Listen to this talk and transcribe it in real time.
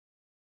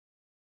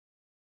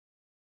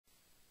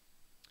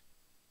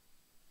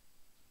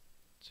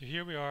So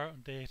here we are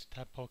on day 8 of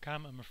Tadpole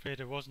Cam. I'm afraid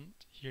I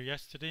wasn't here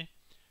yesterday,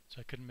 so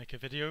I couldn't make a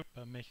video,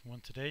 but I'm making one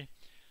today.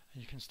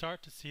 And you can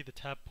start to see the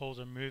tadpoles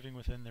are moving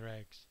within their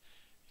eggs.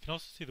 You can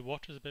also see the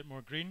water is a bit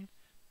more green.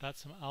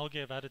 That's some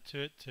algae I've added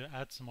to it to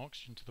add some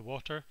oxygen to the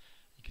water.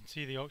 You can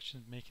see the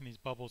oxygen making these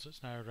bubbles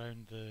that's now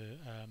around the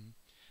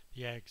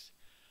eggs.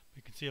 But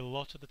you can see a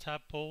lot of the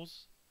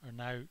tadpoles are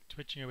now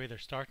twitching away. They're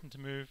starting to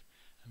move,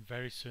 and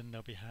very soon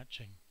they'll be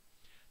hatching.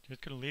 I'm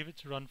just going to leave it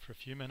to run for a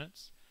few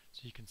minutes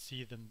so you can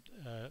see them,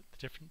 the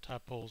different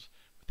tadpoles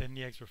within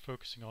the eggs we're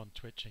focusing on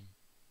twitching.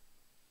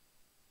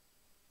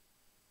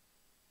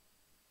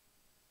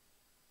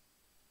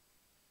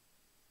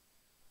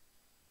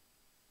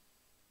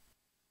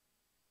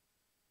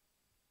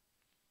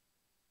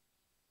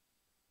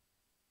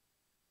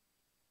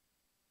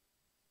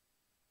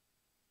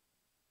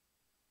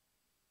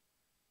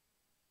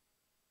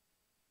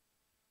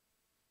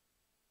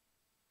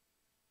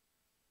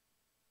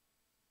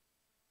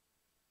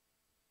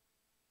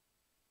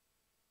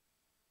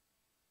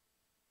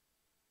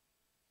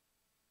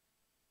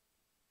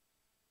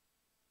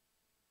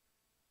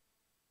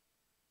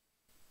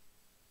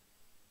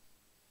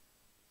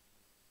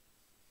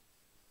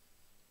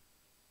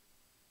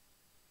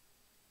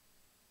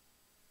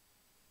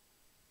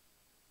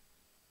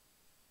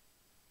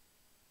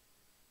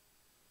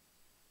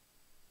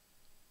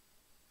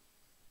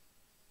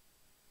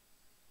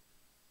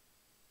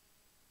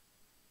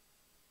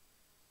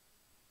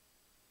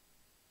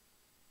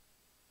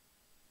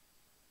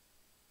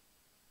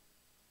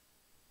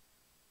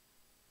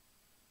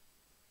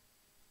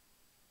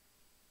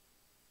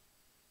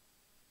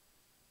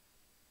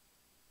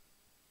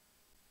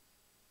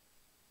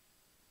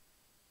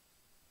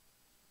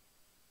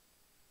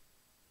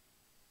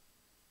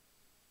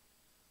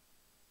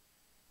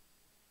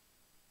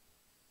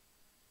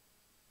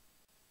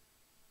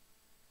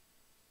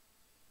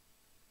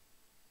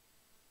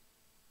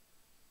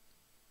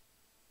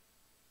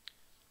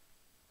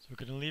 So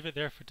we're going to leave it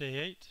there for day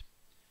 8.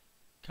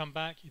 Come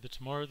back either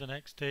tomorrow or the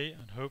next day,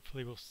 and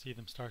hopefully we'll see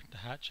them starting to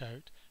hatch out,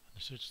 and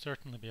there should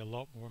certainly be a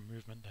lot more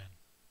movement then.